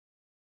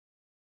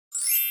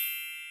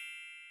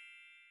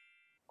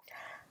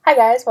Hi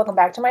guys, welcome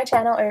back to my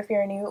channel, or if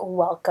you're new,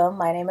 welcome.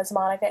 My name is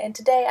Monica, and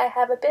today I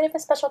have a bit of a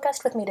special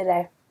guest with me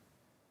today.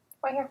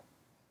 Right here.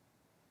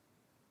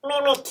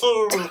 Mimi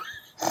Q.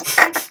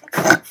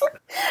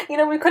 You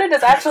know, we could have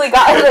just actually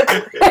gotten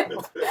the clip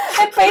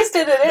and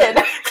pasted it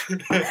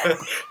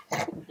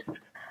in.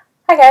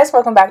 Hi guys,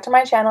 welcome back to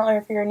my channel, or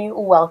if you're new,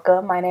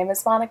 welcome. My name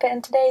is Monica,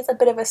 and today is a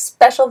bit of a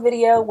special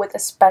video with a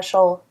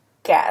special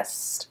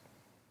guest.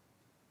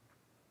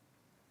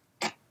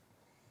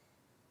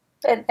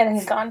 And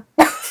he's gone.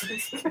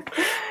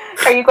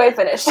 Are you quite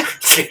finished?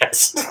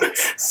 Yes.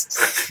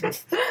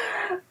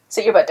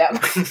 Sit your butt down.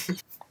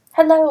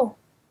 Hello,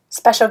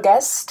 special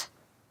guest.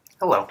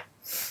 Hello.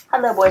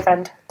 Hello,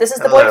 boyfriend. This is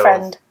the Hello.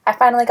 boyfriend. I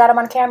finally got him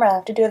on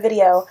camera to do a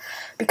video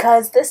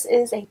because this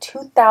is a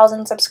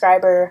 2,000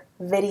 subscriber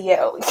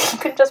video. You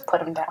can just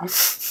put him down.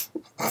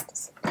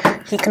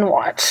 He can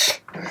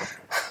watch.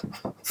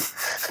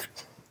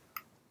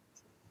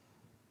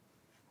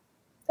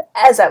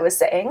 As I was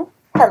saying,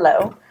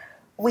 hello.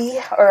 We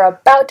are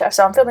about to,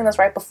 so I'm filming this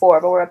right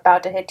before, but we're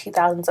about to hit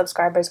 2,000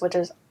 subscribers, which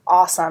is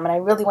awesome, and I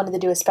really wanted to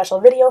do a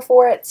special video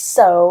for it,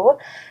 so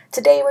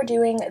today we're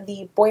doing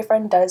the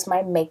Boyfriend Does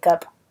My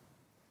Makeup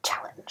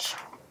challenge.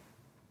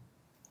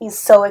 He's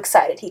so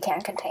excited he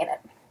can't contain it.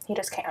 He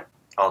just can't.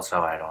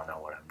 Also, I don't know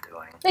what I'm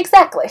doing.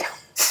 Exactly.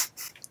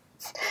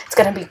 It's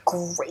gonna be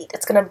great.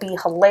 It's gonna be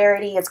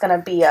hilarity. It's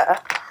gonna be,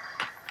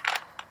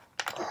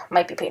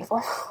 might be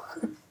painful.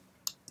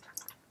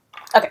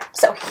 Okay,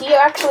 so he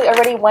actually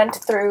already went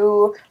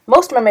through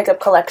most of my makeup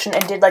collection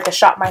and did like a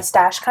shop my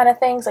stash kind of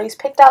thing. So he's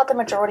picked out the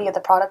majority of the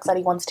products that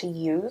he wants to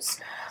use.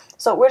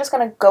 So we're just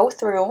going to go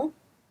through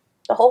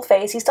the whole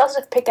face. He still has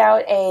to pick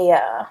out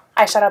a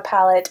eyeshadow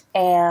palette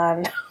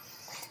and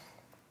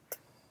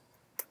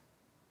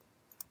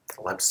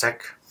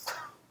Lipstick.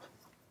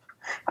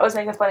 I was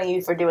making fun of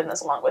you for doing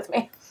this along with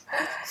me.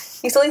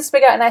 He still needs to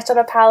pick out an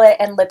eyeshadow palette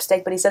and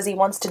lipstick, but he says he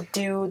wants to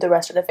do the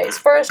rest of the face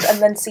first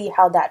and then see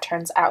how that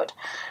turns out.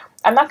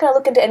 I'm not going to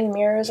look into any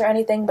mirrors or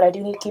anything, but I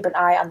do need to keep an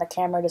eye on the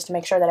camera just to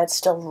make sure that it's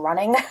still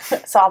running.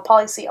 So I'll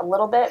probably see a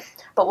little bit,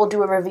 but we'll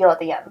do a reveal at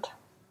the end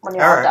when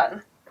you're all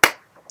done.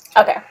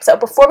 Okay, so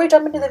before we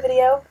jump into the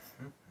video,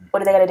 what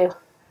do they got to do?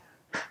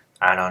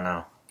 I don't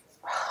know.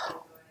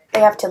 They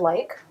have to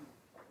like,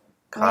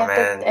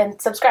 Comment.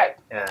 and subscribe.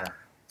 Yeah.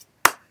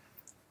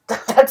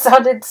 That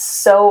sounded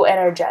so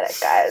energetic,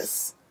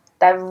 guys.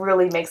 That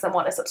really makes them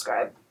want to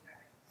subscribe.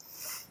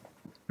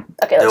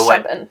 Okay, let's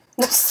jump in.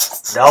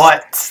 Do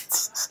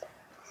it.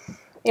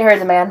 You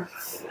heard the man.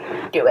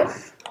 Do it.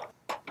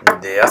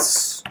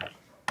 This.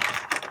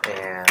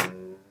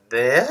 And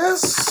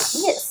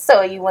this. Yes,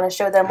 so you want to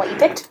show them what you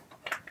picked?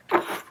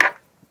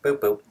 Boop, boop.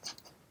 Boop,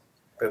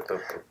 boop,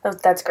 boop. Oh,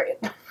 that's great.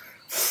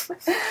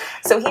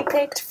 So he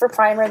picked for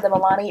primer the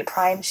Milani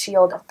Prime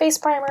Shield Face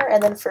Primer,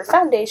 and then for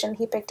foundation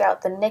he picked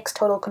out the NYX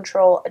Total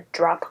Control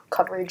Drop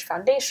Coverage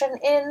Foundation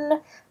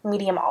in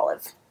Medium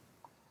Olive.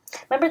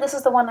 Remember, this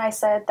is the one I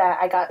said that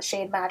I got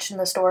shade matched in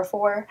the store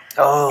for?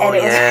 Oh, and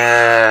it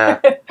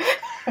yeah.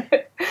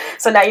 Was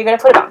So now you're going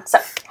to put it on. So,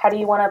 how do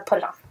you want to put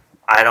it on?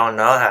 I don't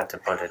know how to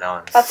put it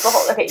on. That's the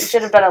whole... Okay, you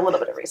should have done a little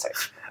bit of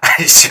research.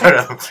 I should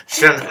have.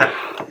 Shouldn't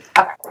have.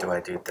 Okay. Do I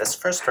do this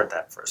first or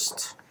that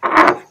first?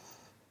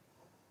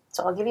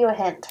 So I'll give you a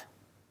hint.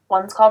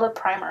 One's called a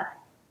primer.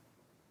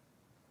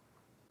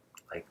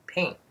 Like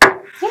paint.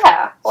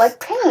 Yeah, like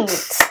paint.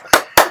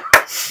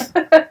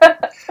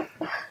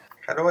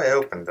 How do I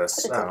open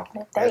this? Oh,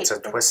 it's a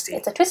twisty.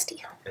 It's a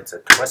twisty. It's a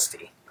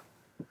twisty.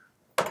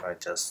 I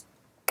just...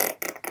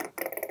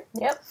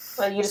 Yep.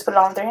 Well, you just put it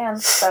on with your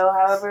hands, so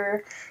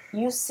however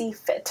you see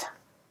fit.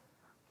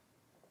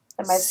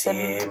 It might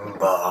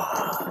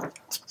Simba.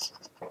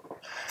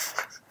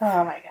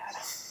 Oh my god.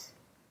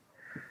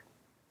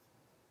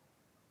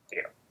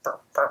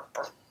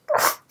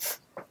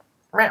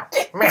 Meow,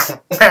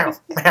 meow, meow,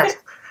 meow.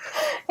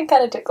 It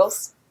kind of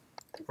tickles.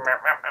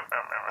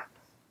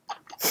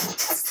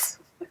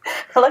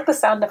 I like the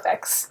sound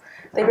effects.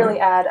 They really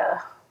add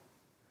a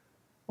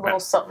little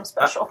something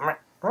special.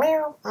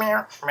 Meow,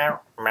 meow, meow,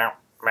 meow,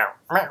 meow,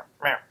 meow,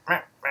 meow,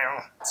 meow,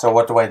 meow. So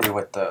what do I do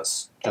with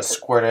this? Just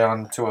squirt it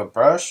onto a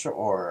brush,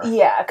 or?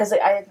 Yeah, because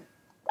I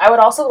would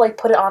also like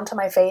put it onto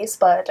my face,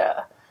 but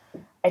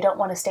I don't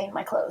want to stain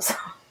my clothes.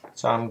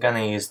 So I'm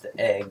gonna use the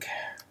egg.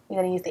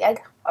 You're gonna use the egg?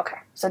 Okay.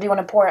 So do you want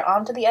to pour it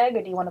onto the egg,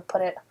 or do you want to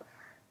put it?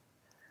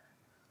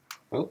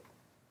 Oop.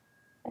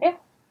 Yeah.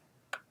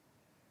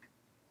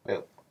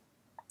 Oop.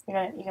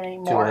 You're gonna need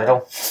more. Too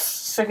little.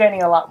 So you're gonna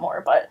need a lot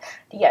more, but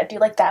yeah, do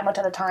like that much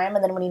at a time,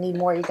 and then when you need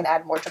more, you can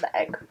add more to the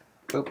egg.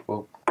 Boop,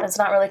 boop. It's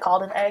not really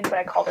called an egg, but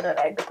I called it an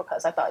egg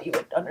because I thought you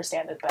would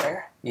understand it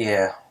better.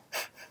 Yeah.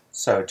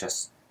 So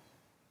just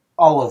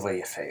all over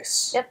your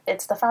face. Yep,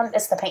 it's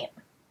the paint.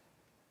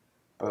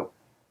 Boop,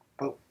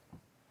 boop.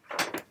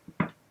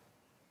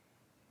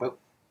 Boop,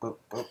 boop,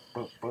 boop,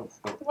 boop, boop,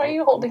 boop. Why are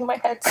you holding my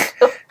head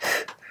still?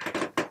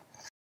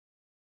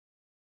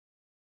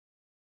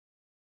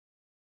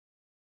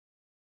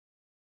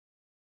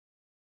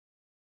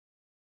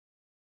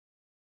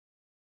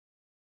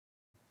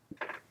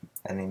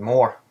 I need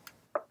more.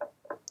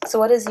 So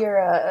what is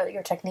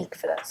your technique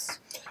for this?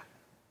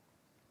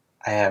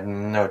 I have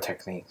no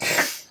technique.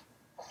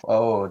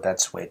 Oh,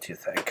 that's way too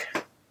thick.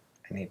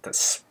 I need to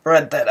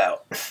spread that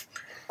out.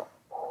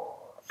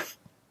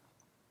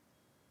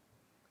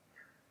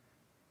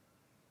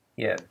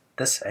 Yeah,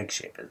 this egg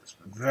shape is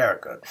very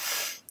good.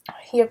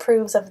 He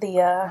approves of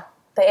the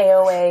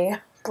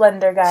AOA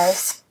blender,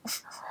 guys.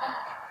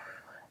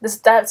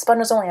 That spun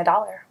was only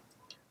 $1.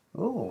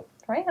 Ooh.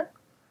 Right?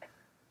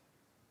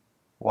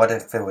 What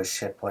if it was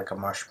shaped like a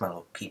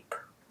marshmallow peep?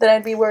 Then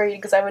I'd be worried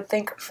because I would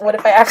think, what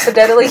if I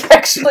accidentally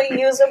actually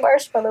use a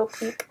marshmallow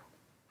peep?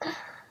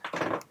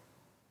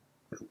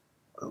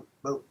 Boop,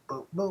 boop,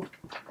 boop, boop.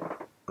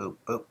 Boop,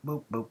 boop,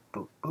 boop, boop,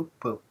 boop, boop,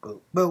 boop, boop,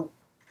 boop.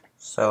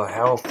 So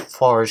how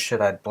far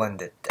should I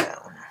blend it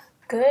down?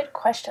 Good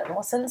question.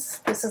 Well, since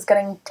this is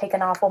getting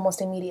taken off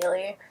almost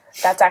immediately,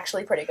 that's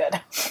actually pretty good.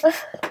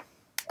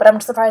 But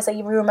I'm surprised that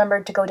you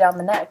remembered to go down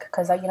the neck,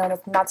 because, you know,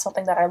 that's not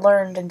something that I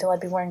learned until I'd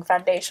been wearing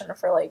foundation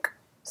for, like,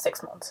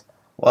 6 months.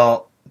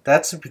 Well,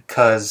 that's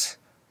because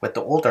with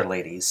the older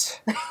ladies,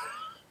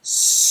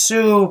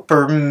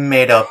 super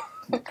made up,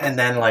 and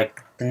then,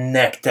 like, the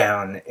neck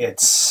down,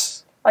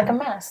 it's... Like a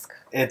mask.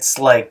 It's,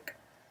 like,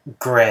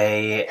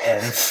 gray,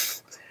 and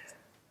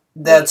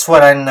that's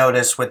what I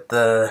noticed with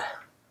the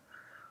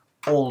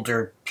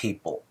older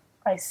people.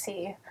 I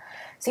see.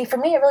 See, for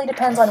me, it really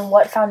depends on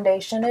what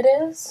foundation it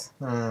is.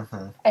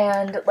 Mm-hmm.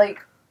 And,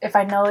 like, if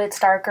I know it's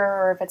darker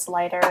or if it's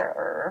lighter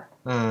or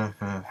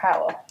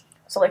how.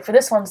 So, like, for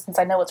this one, since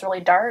I know it's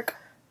really dark,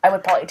 I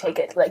would probably take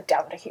it, like,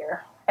 down to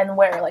here and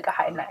wear, like, a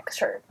high neck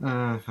shirt.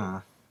 Mm-hmm.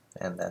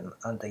 And then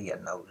under your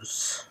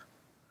nose.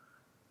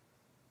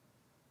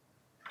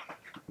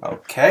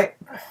 Okay.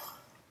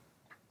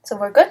 So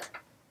we're good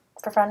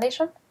for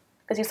foundation?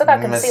 Because you still got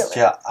concealer. Missed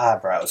your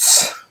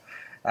eyebrows.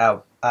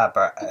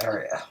 Eyebrow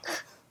area.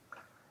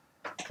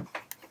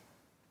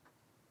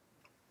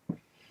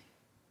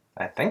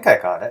 I think I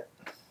got it.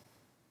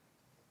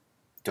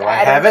 Do I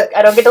have it?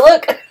 I don't get to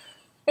look.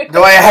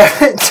 Do I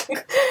have it?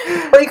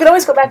 Well, you can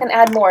always go back and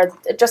add more,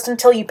 just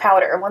until you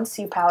powder. Once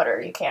you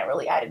powder, you can't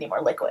really add any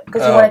more liquid.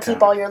 Because you want to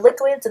keep all your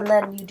liquids, and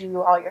then you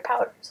do all your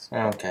powders.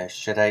 Okay,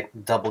 should I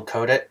double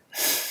coat it?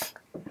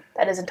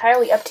 That is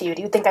entirely up to you.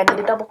 Do you think I need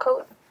a double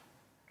coat?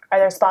 Are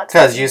there spots?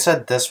 Because you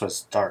said this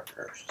was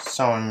darker.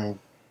 So I'm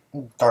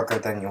darker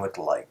than you would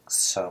like.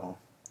 So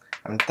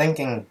I'm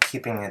thinking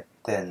keeping it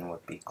thin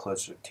would be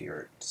closer to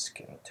your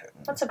skin tone.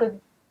 That's a good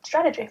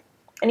strategy.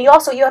 And you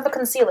have a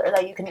concealer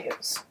that you can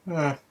use.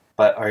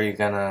 But are you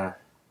gonna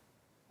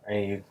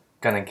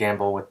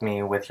gamble with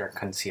me with your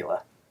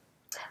concealer?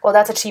 Well,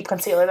 that's a cheap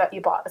concealer that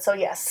you bought, so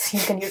yes, you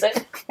can use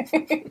it.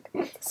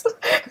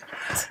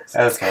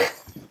 Okay.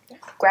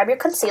 Grab your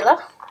concealer.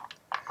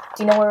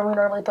 Do you know where we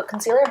normally put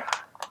concealer?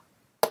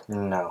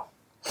 No.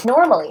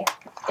 Normally,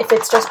 if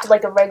it's just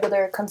like a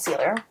regular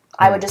concealer,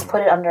 I would just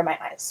put it under my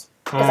eyes.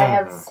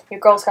 Because your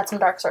girl's got some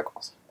dark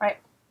circles, right?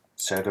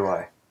 So do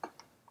I.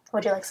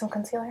 Would you like some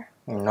concealer?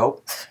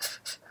 Nope.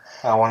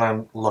 I want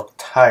to look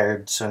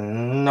tired so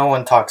no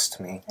one talks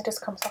to me. It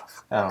just comes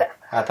off. Oh, there.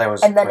 I thought it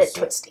was and then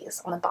twisted. it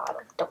twisties on the bottom.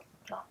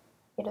 No.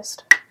 You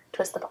just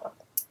twist the bottom.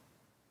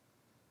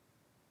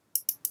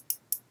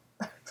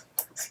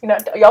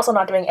 You're also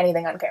not doing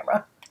anything on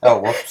camera. Oh,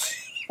 whoops.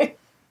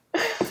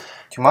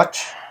 Too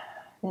much?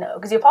 No,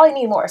 because you probably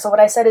need more. So what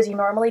I said is you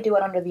normally do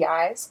it under the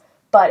eyes,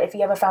 but if you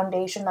have a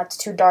foundation that's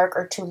too dark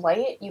or too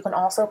light, you can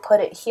also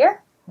put it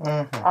here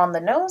on the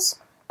nose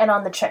and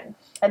on the chin.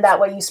 And that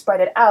way you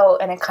spread it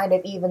out and it kind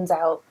of evens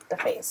out the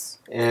face.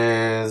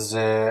 Is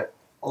it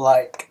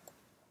like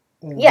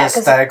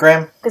this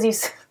diagram?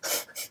 Because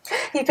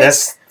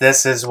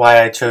This is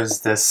why I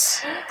chose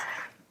this.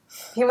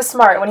 He was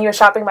smart. When he was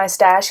shopping my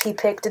stash, he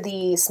picked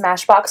the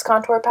Smashbox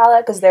contour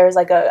palette because there's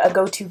like a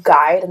go-to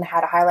guide and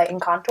how to highlight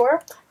and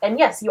contour. And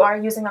yes, you are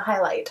using a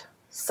highlight.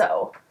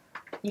 So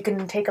you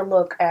can take a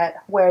look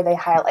at where they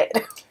highlight.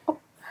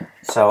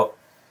 So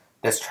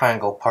this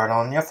triangle part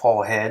on your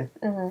forehead,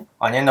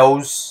 on your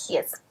nose,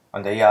 Yes.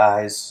 under your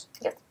eyes,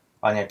 Yes.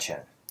 on your chin.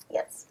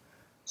 Yes.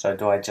 So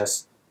do I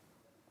just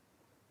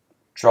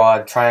draw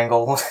a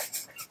triangle?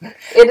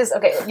 It is,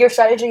 okay, your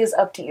strategy is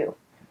up to you.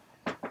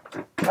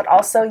 But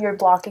also, you're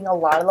blocking a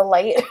lot of the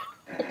light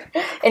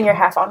and you're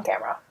half on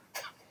camera.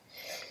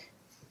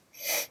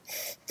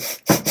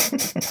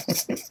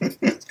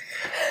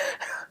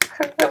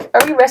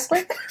 Are we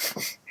wrestling?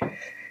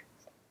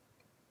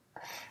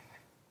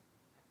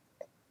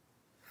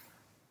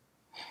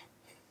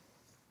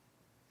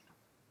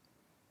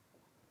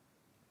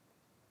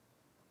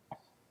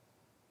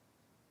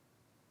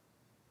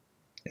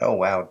 Oh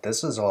wow,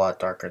 this is a lot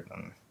darker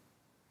than...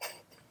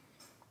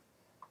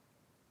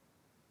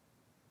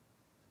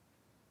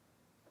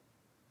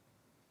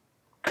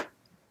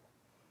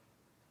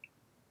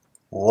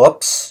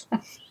 Whoops.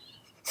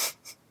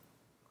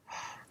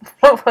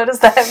 What does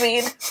that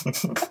mean?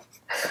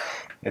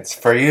 It's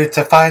for you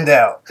to find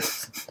out.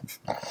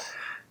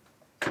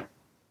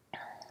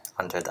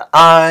 Under the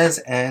eyes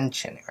and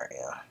chin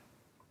area.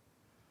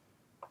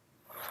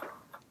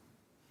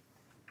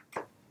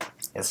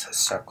 It's a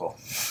circle.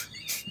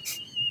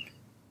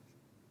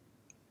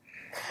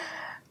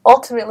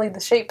 Ultimately, the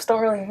shapes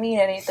don't really mean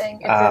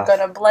anything if you're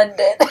gonna blend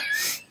it.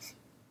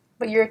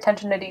 But your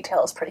attention to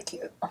detail is pretty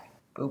cute.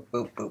 Boop,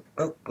 boop, boop,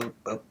 boop, boop,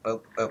 boop,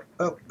 boop, boop,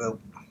 boop, boop.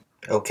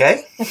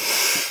 Okay.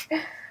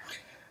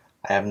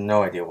 I have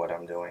no idea what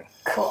I'm doing.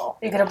 Cool.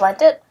 You're gonna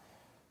blend it?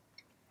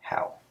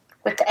 How?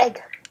 With the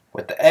egg.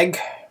 With the egg?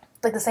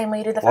 Like the same way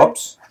you do the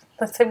Whoops.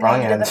 The same way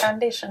Wrong you do end. the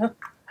foundation.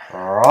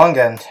 Wrong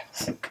end.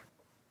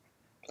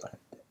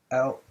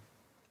 Out,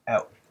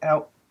 out,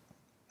 out,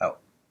 out,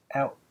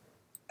 out,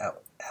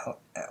 out, out,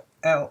 out,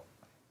 out.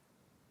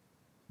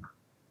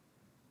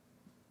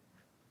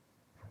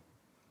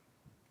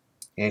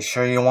 You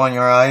sure you want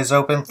your eyes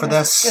open for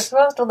this? You're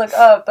supposed to look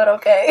up, but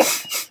okay.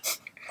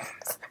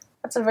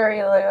 That's a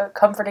very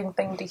comforting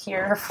thing to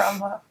hear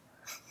from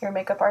your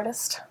makeup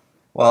artist.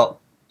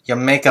 Well, your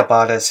makeup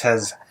artist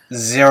has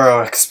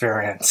 0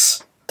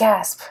 experience.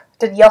 Gasp.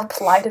 Did Yelp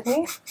lie to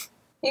me?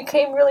 You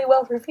came really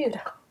well reviewed.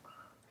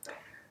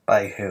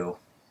 By who?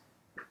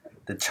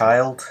 The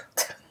child?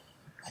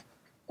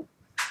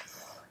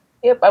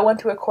 Yep, I went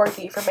to a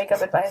corgi for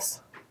makeup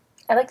advice.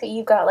 I like that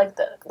you've got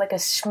like a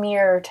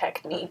smear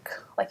technique,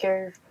 like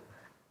you're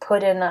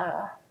putting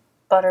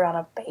butter on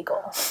a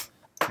bagel.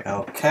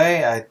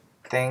 Okay, I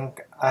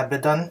think I've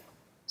been done.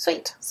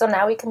 Sweet. So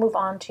now we can move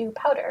on to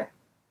powder.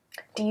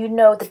 Do you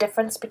know the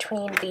difference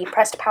between the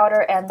pressed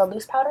powder and the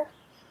loose powder?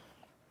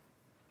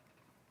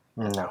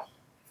 No.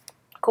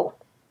 Cool.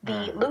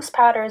 The loose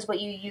powder is what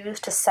you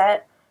use to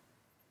set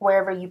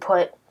wherever you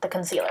put the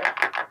concealer.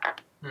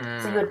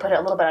 So you would put it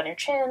a little bit on your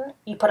chin.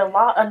 You put a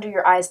lot under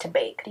your eyes to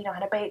bake. Do you know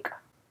how to bake?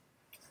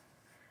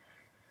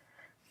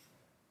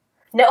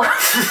 No.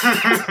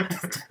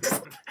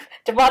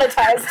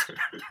 Demonetized.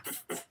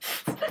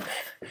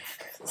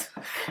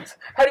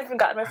 I haven't even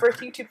gotten my first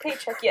YouTube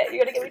paycheck yet.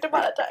 You're gonna get me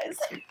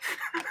demonetized.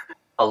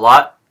 A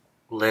lot,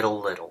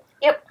 little.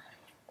 Yep.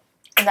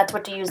 And that's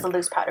what you use the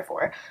loose powder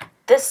for.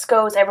 This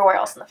goes everywhere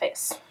else in the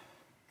face.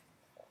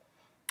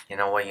 You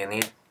know what you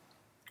need?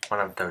 One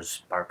of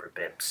those barber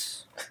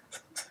bibs.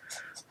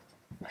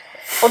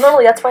 Well,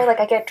 normally that's why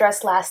I get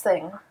dressed last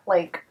thing.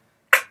 I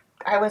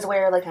always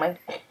wear my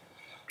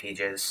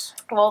PJs.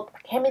 Well,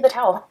 hand me the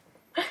towel.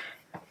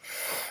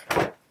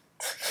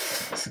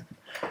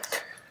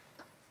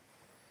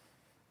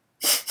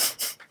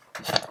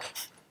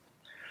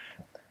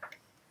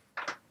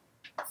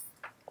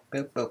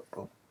 Boop, boop,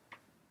 boop.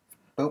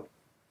 Boop.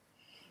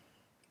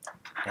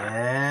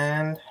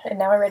 And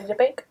now we're ready to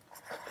bake.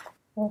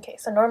 Okay,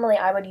 so normally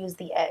I would use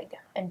the egg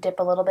and dip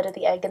a little bit of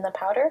the egg in the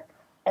powder,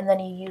 and then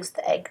you use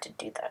the egg to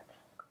do that.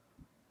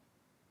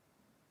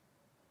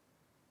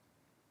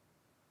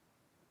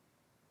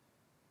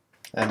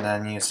 And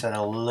then you set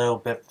a little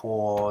bit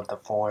for the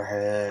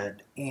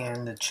forehead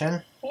and the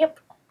chin. Yep.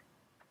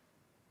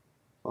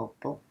 Boop,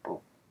 boop,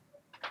 boop.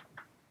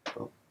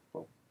 Boop,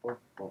 boop, boop,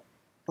 boop.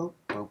 Boop,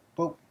 boop,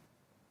 boop.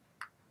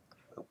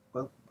 Boop,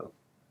 boop, boop.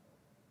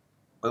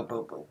 Boop,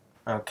 boop, boop.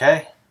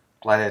 Okay,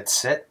 let it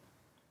sit.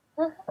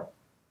 Mm-hmm.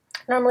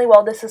 Normally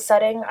while this is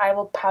setting, I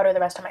will powder the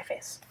rest of my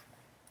face.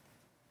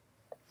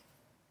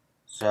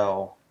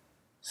 So,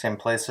 same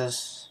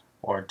places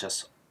or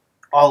just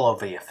all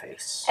over your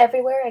face?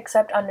 Everywhere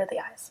except under the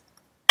eyes.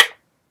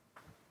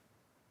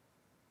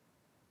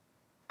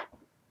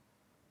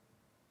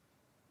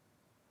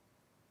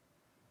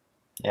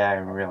 Yeah, I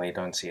really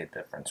don't see a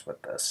difference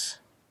with this.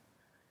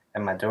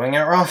 Am I doing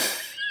it wrong?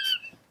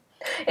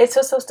 It's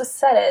just supposed to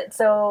set it,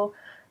 so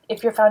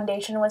if your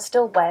foundation was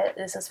still wet,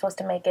 this is supposed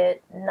to make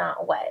it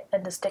not wet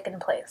and to stick in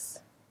place.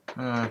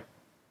 Don't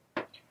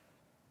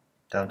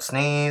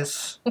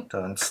sneeze.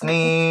 Don't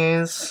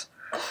sneeze.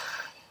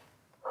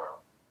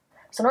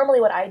 So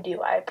normally what I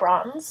do, I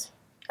bronze,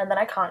 and then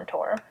I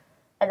contour,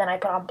 and then I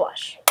put on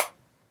blush.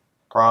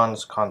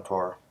 Bronze,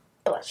 contour.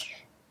 Blush.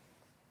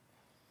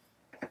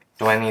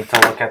 Do I need to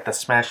look at the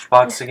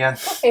Smashbox again?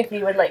 If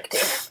you would like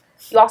to.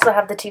 You also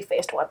have the Too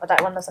Faced one, but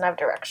that one doesn't have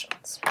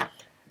directions.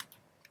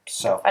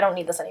 So. I don't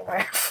need this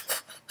anymore.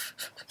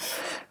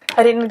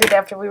 I didn't need it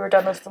after we were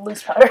done with the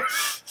loose powder.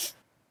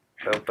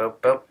 Boop, boop,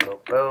 boop,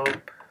 boop,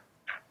 boop.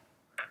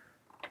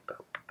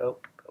 Boop, boop,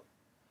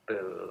 boop,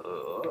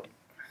 boop.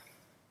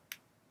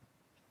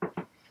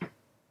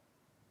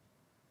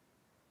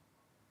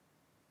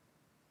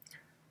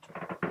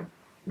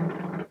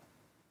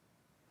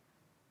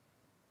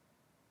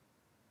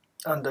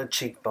 Under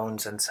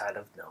cheekbones, inside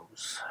of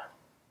nose.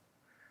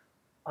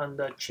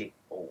 Under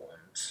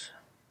cheekbones.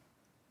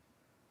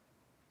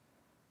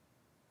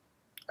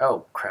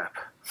 Oh, crap.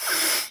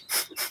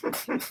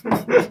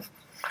 I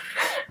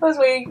was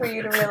waiting for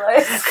you to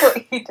realize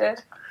what you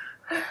did.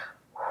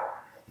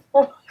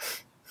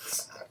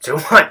 Too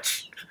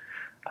much.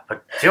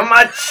 Too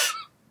much.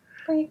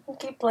 You can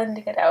keep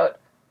blending it out.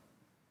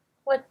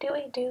 What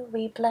do?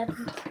 We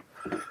blend.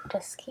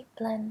 Just keep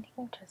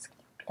blending, just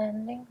keep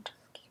blending, just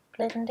keep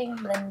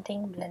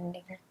blending,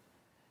 blending.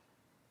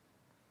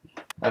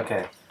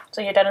 Okay.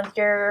 So you're done with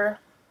your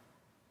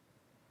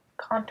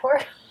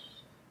contour?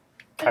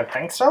 I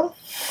think so.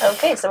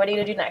 Okay, so what are you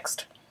going to do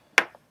next?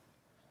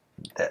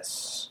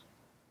 This.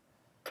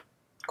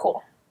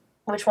 Cool.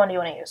 Which one do you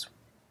want to use?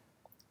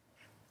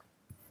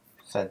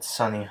 Said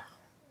Sunny.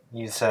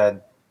 You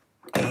said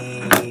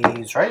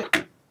these,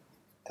 right?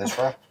 This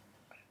row?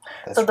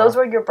 So those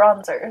were your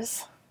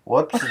bronzers.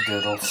 Whoops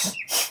doodles.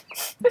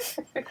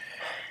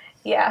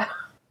 Yeah.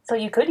 So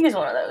you could use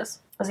one of those.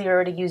 Because you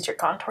already used your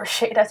contour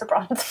shade as a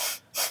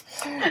bronzer.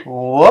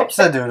 Whoops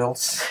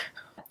doodles.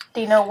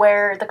 Do you know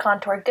where the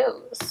contour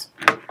goes?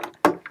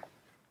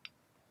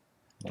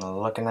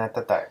 Looking at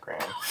the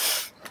diagram.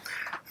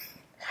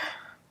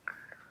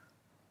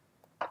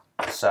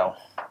 So,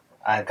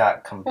 I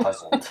got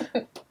puzzled.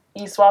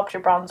 You swapped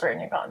your bronzer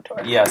and your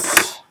contour.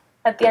 Yes.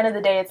 At the end of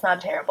the day, it's not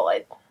a terrible,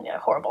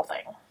 horrible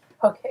thing.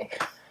 Okay.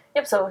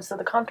 Yep, so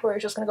the contour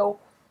is just going to go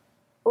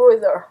right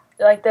there.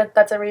 Like,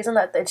 that's a reason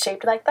that it's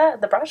shaped like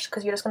that, the brush,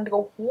 because you're just going to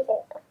go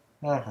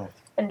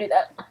and do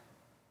that.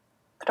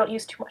 But don't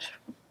use too much.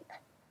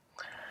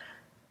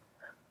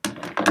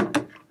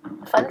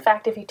 Fun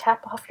fact, if you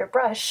tap off your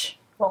brush,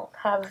 you won't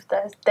have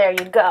the... There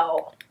you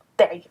go.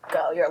 There you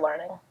go, you're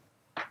learning.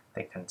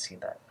 They couldn't see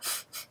that.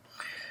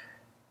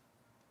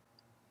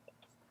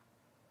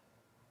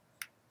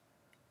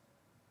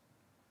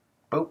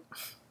 Boop.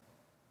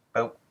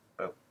 Boop.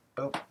 Boop.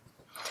 Boop.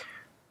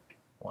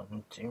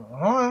 1, 2,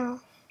 1.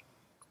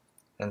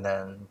 And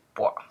then,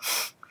 blah.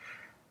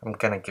 I'm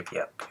gonna give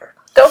you a beard.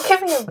 Don't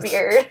give me a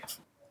beard.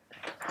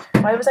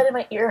 Why was that in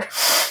my ear?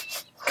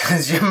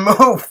 Because you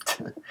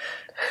moved.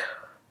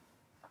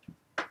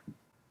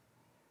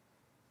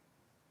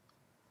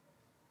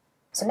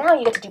 So now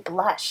you get to do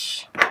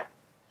blush.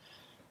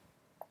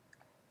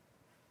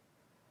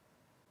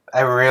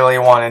 I really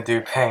want to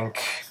do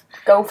pink.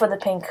 Go for the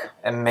pink.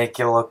 And make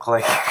you look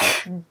like...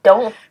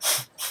 Don't.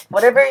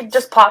 Whatever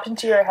just popped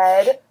into your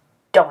head,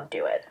 don't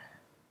do it.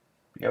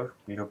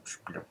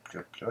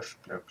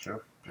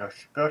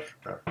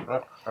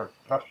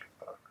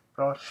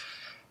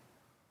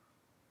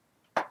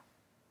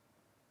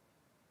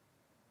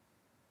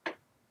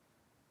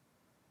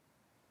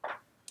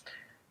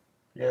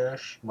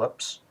 Yes,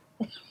 whoops.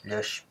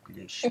 Yes,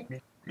 yes.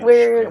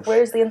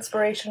 Where's the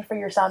inspiration for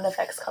your sound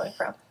effects coming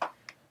from?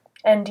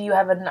 And do you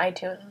have an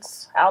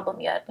iTunes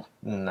album yet?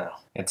 No,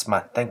 it's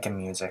my thinking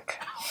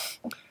music.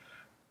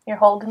 Your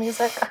hold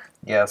music?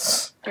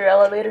 Yes. Your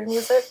elevator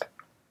music?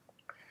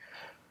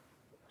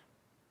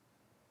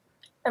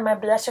 Am I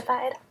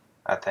blushified?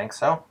 I think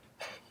so.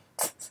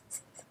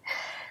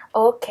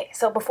 Okay,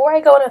 so before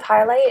I go in with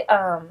highlight,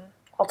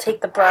 I'll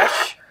take the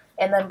brush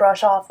and then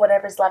brush off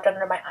whatever's left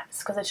under my eyes,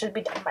 because it should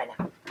be done by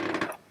now.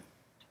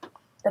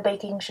 The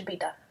baking should be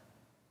done.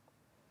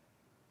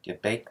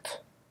 Get baked.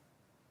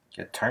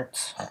 Get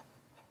turnt.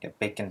 Get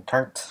bacon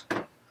turnt.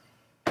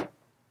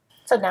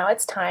 So now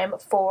it's time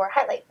for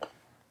highlight.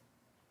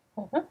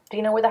 Do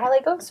you know where the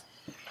highlight goes?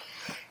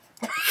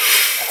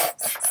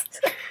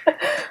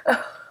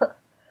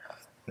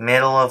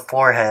 Middle of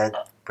forehead,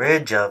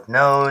 bridge of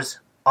nose,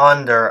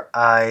 under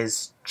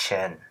eyes,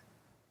 chin.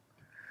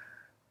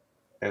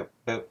 Boop,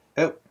 boop,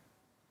 boop.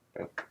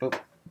 Boop, boop.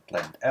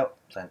 Blend out,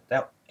 blend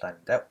out,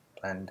 blend out,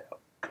 blend out.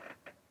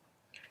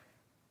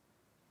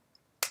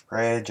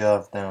 Bridge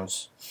of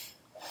nose.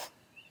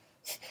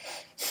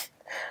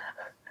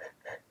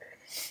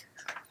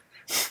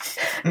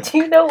 Do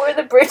you know where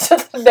the bridge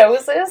of the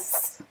nose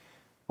is?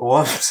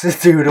 Whoops the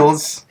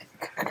doodles.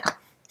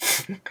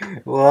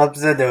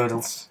 Whoops the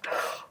doodles.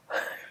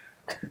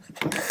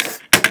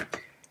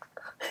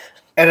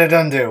 Edit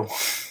undo.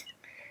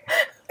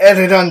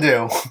 Edit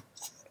undo.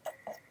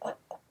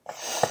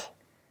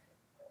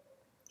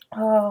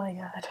 Oh my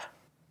god.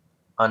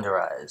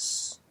 Under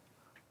eyes.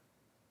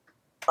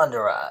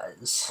 Under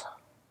eyes.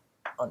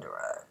 Under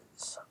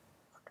eyes.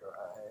 Under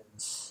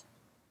eyes.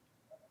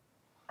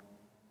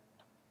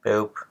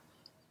 Boop.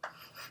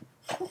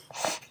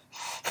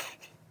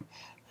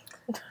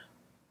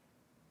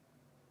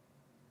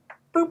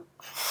 Boop.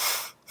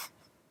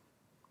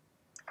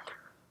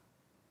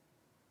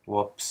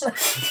 Whoops.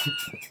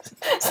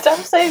 Stop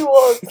saying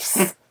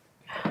whoops.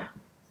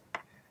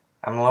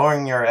 I'm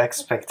lowering your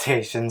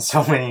expectations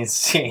so when you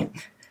see.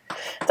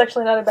 It's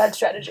actually not a bad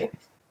strategy.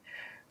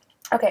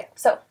 Okay,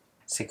 so.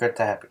 Secret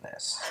to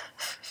happiness.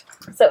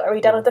 So, are we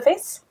done with the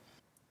face?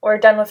 Or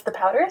done with the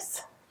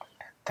powders?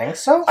 Think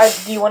so? Or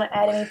do you want to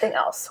add anything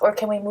else? Or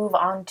can we move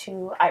on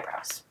to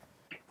eyebrows?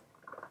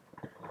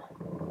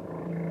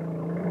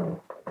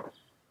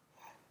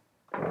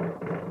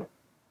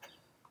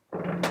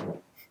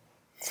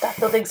 Stop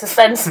building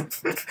suspense.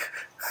 Boop,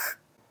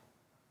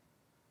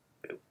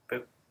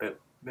 boop, boop,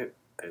 boop,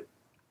 boop.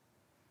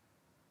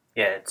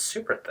 Yeah, it's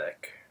super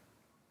thick.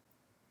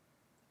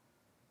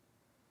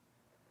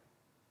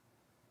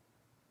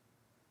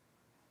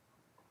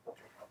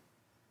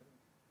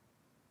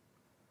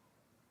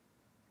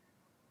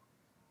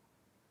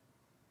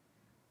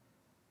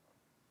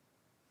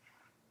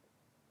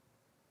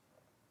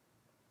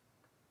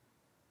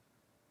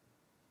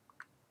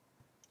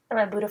 Am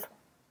I beautiful?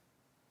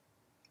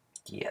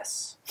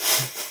 Yes.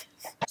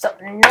 So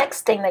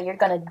next thing that you're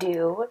gonna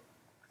do,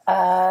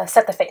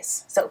 set the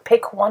face. So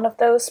pick one of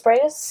those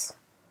sprays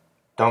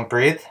Don't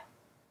breathe.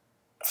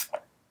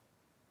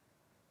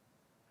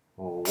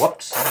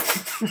 Whoops.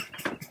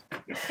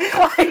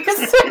 Why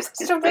is there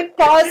such a big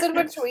pause in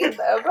between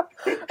them?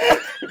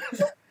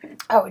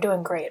 Oh, we're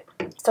doing great.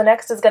 So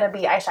next is going to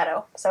be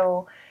eyeshadow.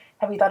 So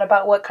have you thought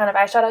about what kind of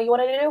eyeshadow you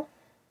wanted to do?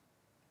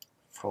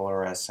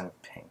 Fluorescent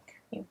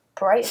pink. You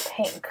bright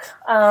pink.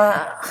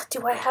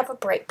 Do I have a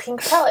bright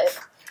pink palette?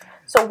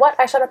 So what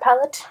eyeshadow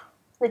palette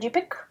did you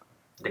pick?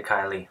 The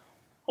Kylie.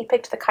 He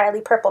picked the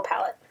Kylie purple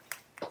palette.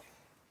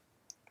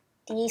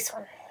 This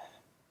one.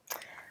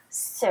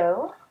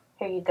 So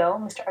here you go,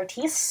 Mr.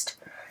 Artiste.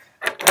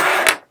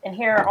 And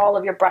here are all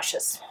of your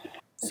brushes.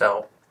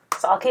 So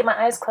I'll keep my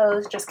eyes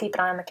closed, just keep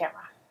an eye on the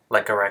camera.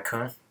 like a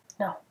raccoon?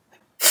 No.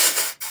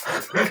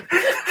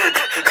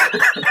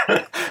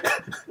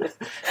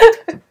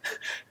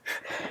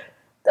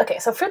 Okay,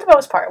 so for the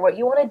most part, what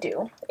you want to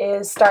do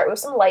is start with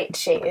some light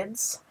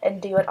shades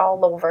and do it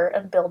all over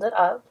and build it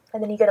up.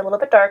 And then you get a little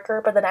bit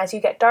darker, but then as you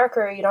get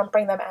darker, you don't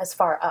bring them as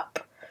far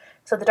up.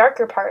 So the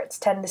darker parts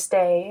tend to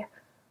stay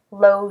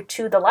low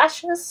to the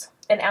lashes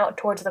and out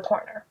towards the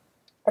corner.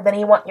 And then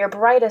you want your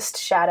brightest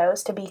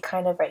shadows to be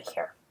kind of right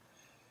here.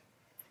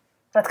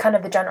 That's kind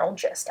of the general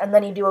gist. And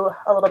then you do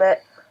a little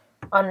bit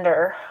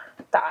under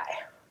the eye.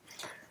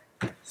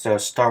 So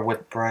start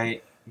with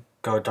bright,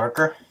 go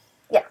darker?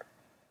 Yeah.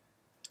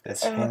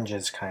 This hinge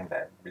is kind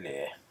of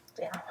bleh.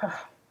 Yeah.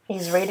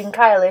 He's rating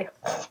Kylie.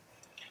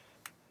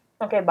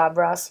 Okay, Bob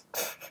Ross.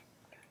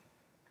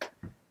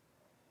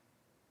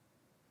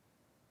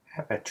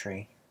 Have a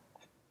tree.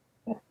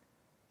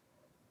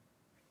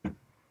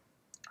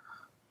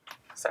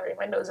 Sorry,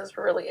 my nose is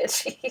really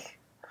itchy.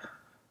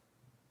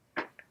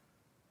 Why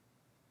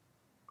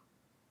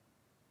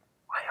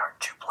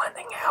aren't you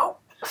blending out?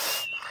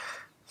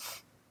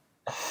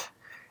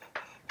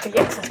 The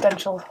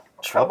existential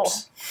trouble.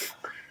 Oops.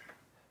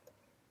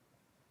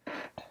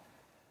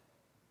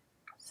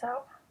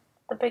 So,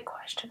 the big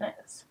question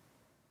is,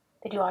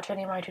 did you watch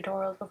any of my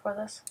tutorials before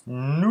this?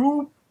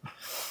 Nope.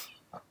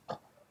 I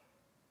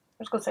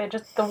was going to say,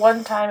 just the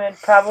one time it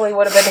probably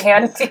would have been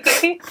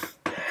handy.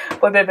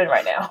 Would have been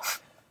right now.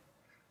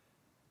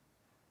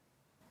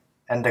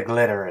 And the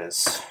glitter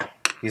is,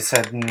 you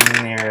said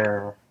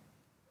near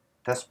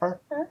this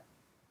part? Huh?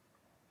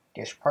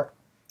 This part?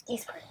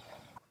 This part.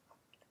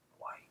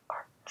 Why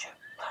aren't you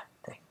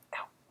blending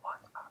out? Why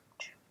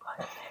aren't you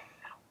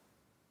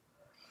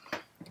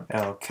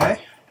blending out? Okay.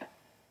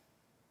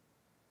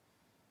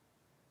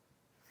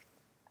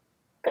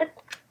 Good.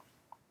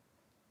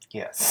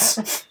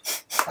 Yes.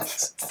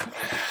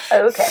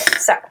 Okay,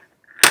 so,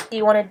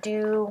 you want to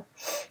do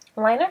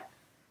liner?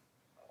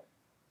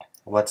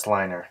 What's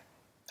liner?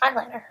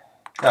 Eyeliner.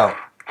 Oh.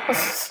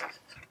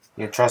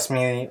 You trust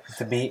me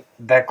to be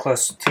that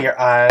close to your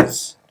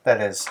eyes that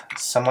is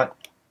somewhat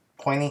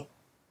pointy?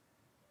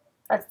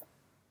 That's,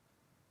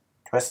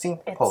 Twisty?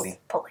 it's Pulley.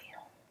 Pulley.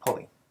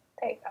 Pulley.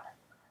 There you go.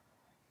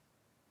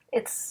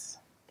 It's...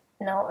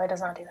 No, it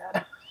does not do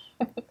that.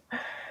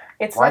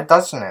 It's Why like,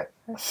 doesn't it?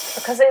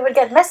 because it would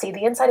get messy.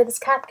 The inside of this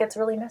cap gets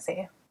really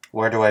messy.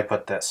 Where do I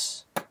put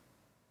this?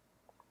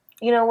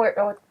 You know where...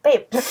 Oh,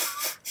 babe.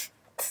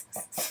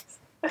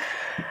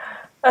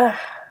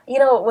 You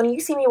know, when you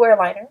see me wear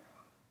liner,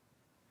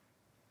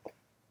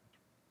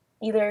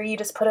 either you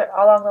just put it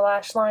along the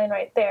lash line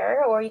right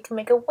there, or you can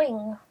make a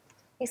wing.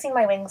 You've seen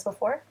my wings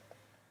before.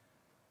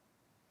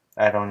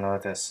 I don't know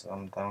this,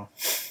 though.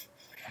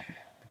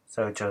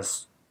 So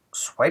just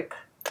swipe.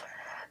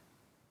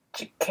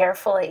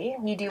 Carefully.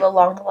 You do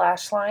along the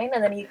lash line,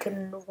 and then you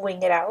can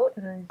wing it out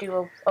and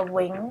do a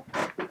wing.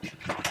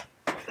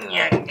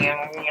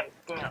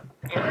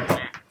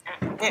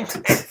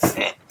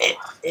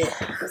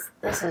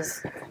 This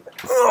is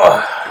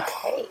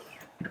okay.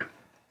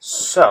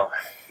 So,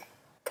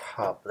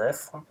 top lip.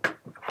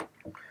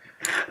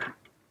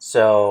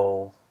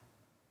 So,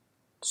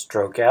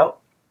 stroke out.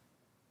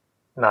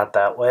 Not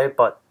that way,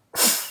 but...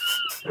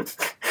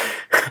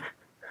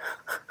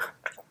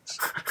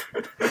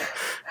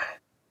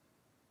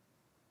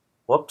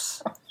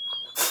 Whoops.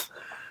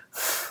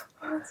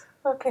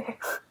 Okay.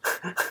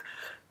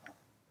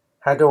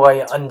 How do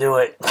I undo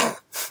it?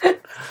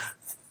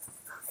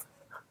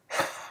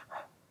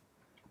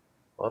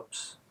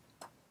 Whoops.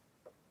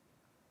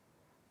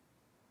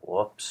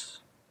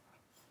 Whoops.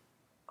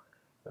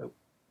 Move,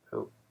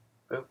 move,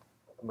 move,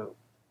 move,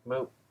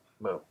 move,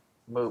 move,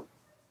 move.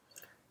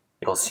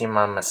 You'll see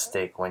my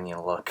mistake when you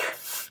look.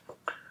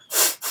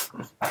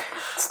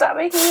 Stop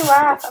making me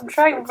laugh. I'm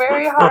trying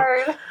very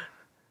hard.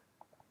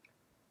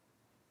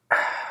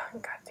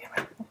 God damn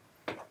it.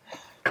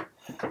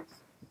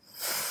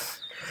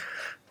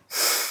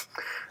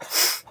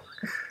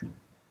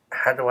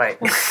 How do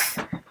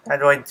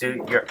I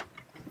do your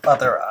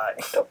other eye?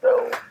 I don't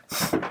know.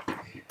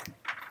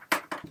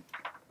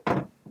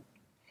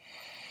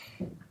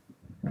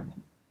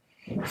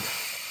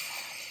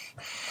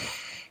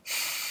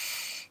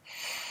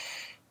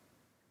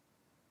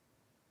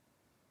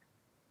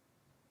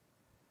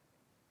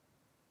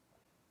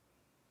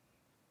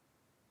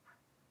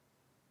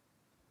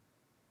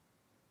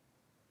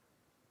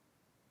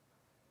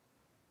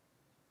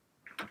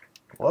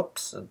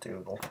 Whoops a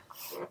doodle.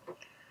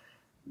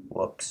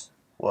 Whoops.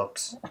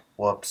 Whoops.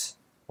 Whoops.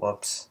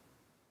 Whoops.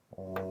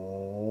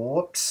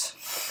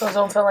 Whoops. Those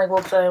don't feel like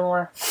whoops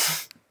anymore.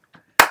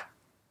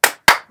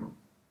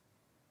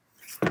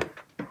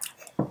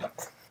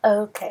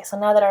 Okay, so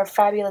now that our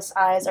fabulous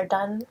eyes are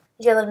done,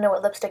 you gotta let them know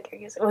what lipstick you're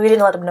using. Well, we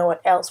didn't let them know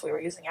what else we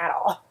were using at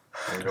all.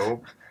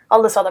 Nope.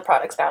 I'll list all the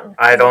products down.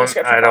 I don't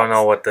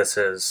know what this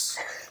is.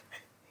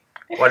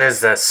 What is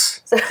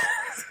this?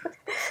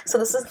 So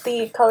this is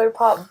the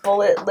Colourpop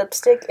Bullet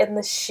Lipstick in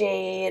the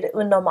shade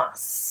Uno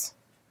Mas.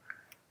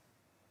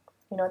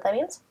 You know what that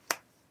means?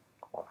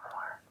 One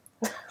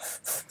more.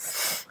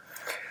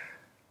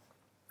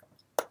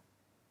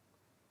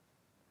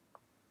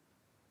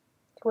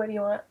 What do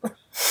you want?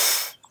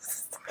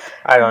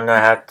 I don't know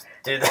how to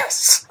do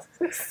this.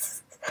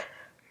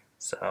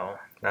 So,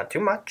 not too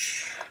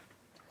much.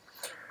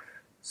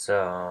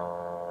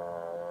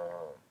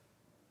 So,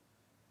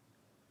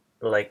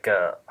 like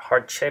a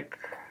heart shape.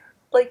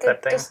 Like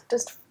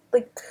just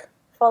like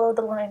follow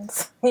the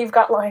lines. You've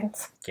got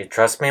lines. Do you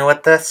trust me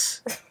with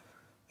this?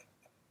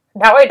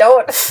 Now I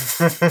don't.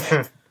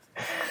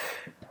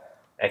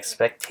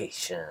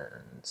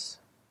 Expectations.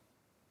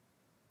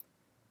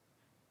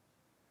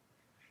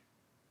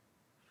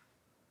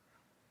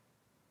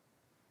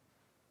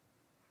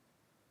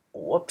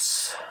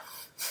 Whoops.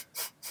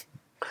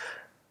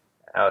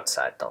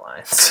 Outside the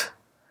lines.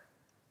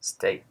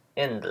 Stay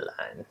in the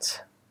lines.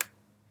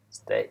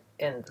 Stay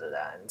in the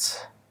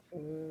lines.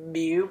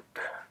 Boop.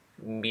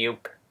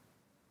 Boop.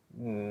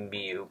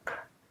 Boop.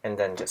 And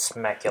then just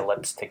smack your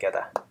lips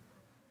together.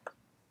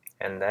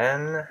 And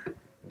then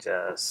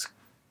just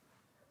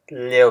a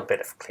little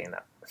bit of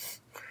cleanup.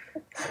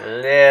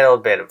 Little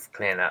bit of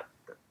cleanup.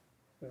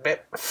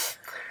 Bip.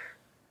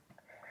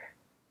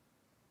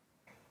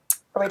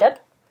 Are we done?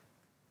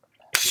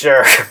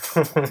 Sure.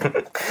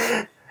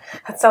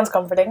 That sounds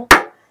comforting.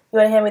 You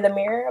want to hand me the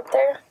mirror up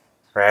there?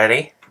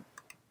 Ready?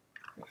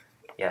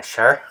 Yeah,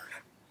 sure.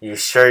 You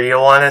sure you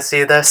want to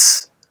see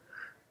this?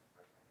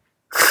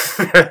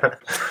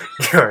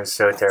 You are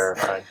so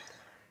terrified.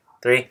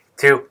 3,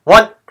 2,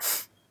 1.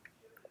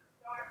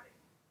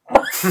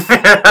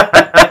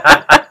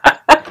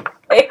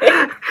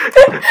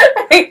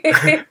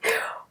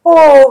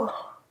 Oh.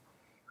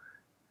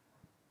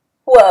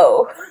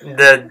 Whoa.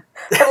 The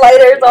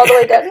lighter's all the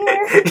way down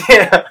here.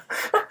 Yeah.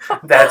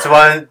 That's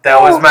one.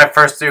 That was my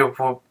first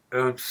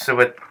oops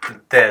with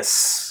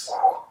this.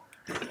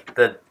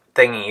 The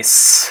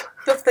thingies.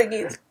 The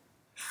thingies.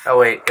 Oh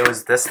wait, it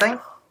was this thing?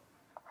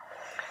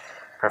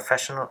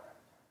 Professional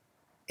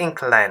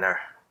ink liner.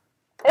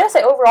 I gotta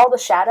say, overall, the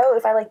shadow,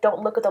 if I like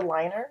don't look at the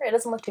liner, it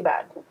doesn't look too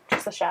bad.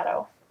 Just the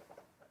shadow.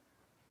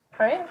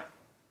 Right?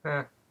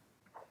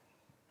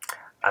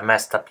 I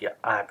messed up your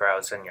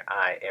eyebrows and your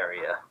eye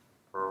area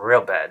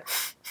real bad.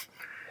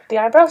 The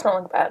eyebrows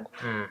don't look bad.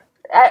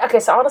 Okay,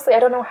 so honestly, I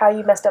don't know how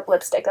you messed up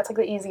lipstick. That's like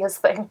the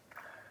easiest thing.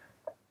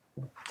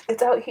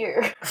 It's out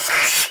here.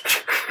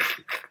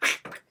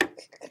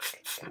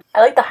 I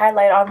like the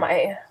highlight on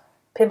my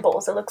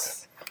pimples. It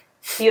looks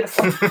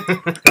beautiful.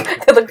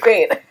 They look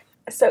great.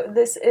 So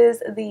this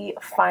is the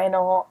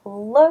final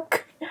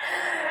look.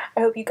 I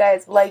hope you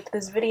guys liked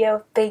this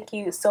video. Thank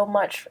you so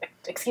much.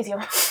 Excuse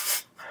you.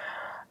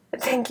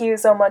 Thank you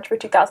so much for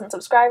 2,000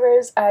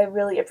 subscribers. I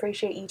really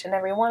appreciate each and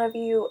every one of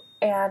you,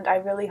 and I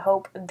really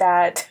hope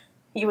that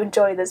you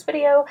enjoy this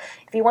video.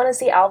 If you want to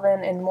see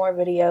Alvin in more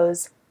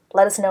videos,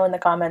 let us know in the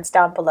comments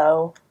down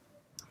below.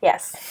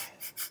 Yes.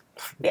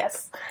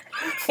 Yes.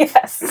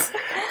 Yes.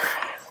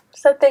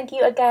 So thank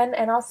you again,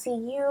 and I'll see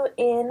you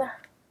in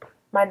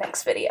my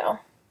next video.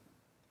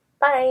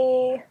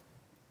 Bye!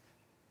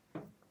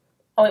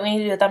 Oh wait, we need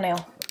to do a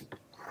thumbnail.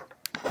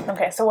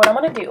 Okay, so what I'm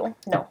gonna do...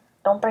 No,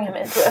 don't bring him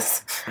into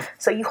this.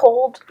 So you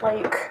hold,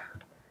 like,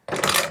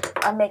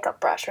 a makeup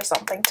brush or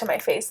something to my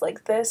face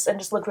like this and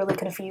just look really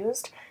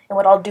confused. And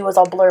what I'll do is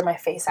I'll blur my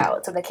face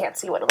out so they can't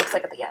see what it looks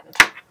like at the end.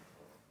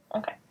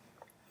 Okay.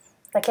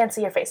 I can't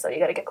see your face though, you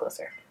gotta get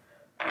closer.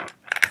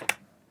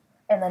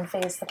 And then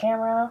face the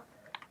camera.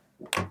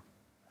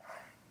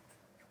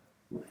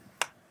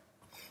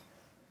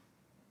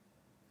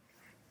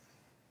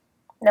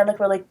 Now look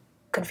really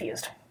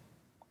confused.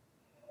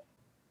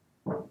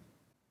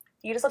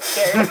 You just look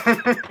scared.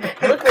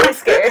 You look really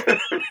scared.